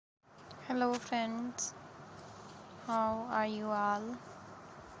Hello friends, how are you all?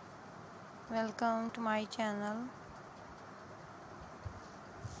 Welcome to my channel.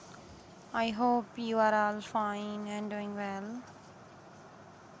 I hope you are all fine and doing well.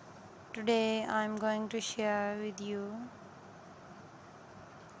 Today I am going to share with you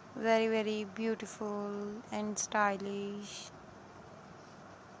very beautiful and stylish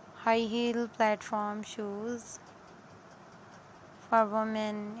high heel platform shoes for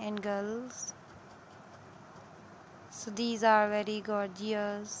women and girls. So these are very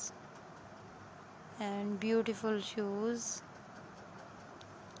gorgeous and beautiful shoes.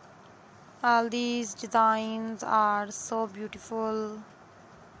 All these designs are so beautiful,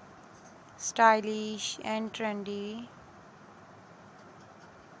 stylish and trendy.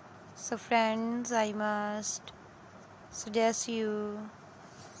 So friends, I must suggest you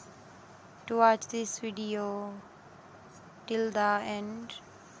to watch this video till the end.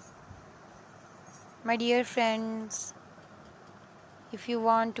 My dear friends, if you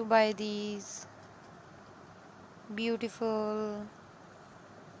want to buy these beautiful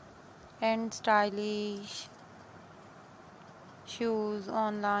and stylish shoes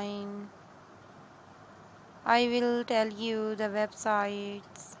online, I will tell you the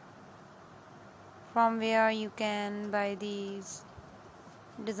websites from where you can buy these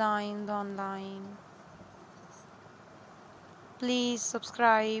designs online. Please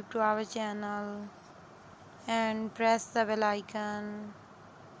subscribe to our channel and press the bell icon.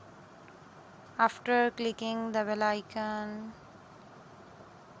 After clicking the bell icon,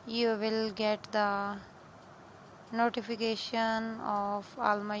 you will get the notification of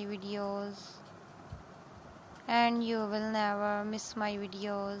all my videos and you will never miss my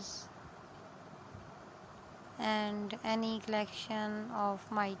videos and any collection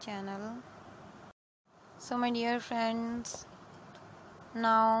of my channel. So my dear friends,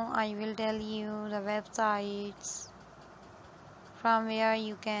 now I will tell you the websites from where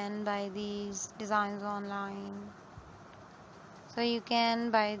you can buy these designs online. So you can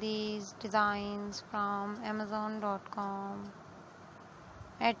buy these designs from Amazon.com,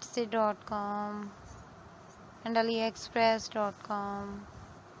 Etsy.com and AliExpress.com.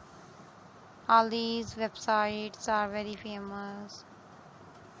 All these websites are very famous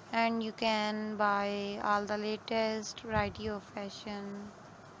and you can buy all the latest variety of fashion.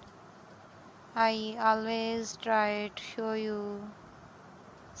 I always try to show you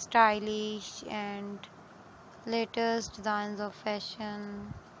stylish and latest designs of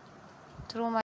fashion through my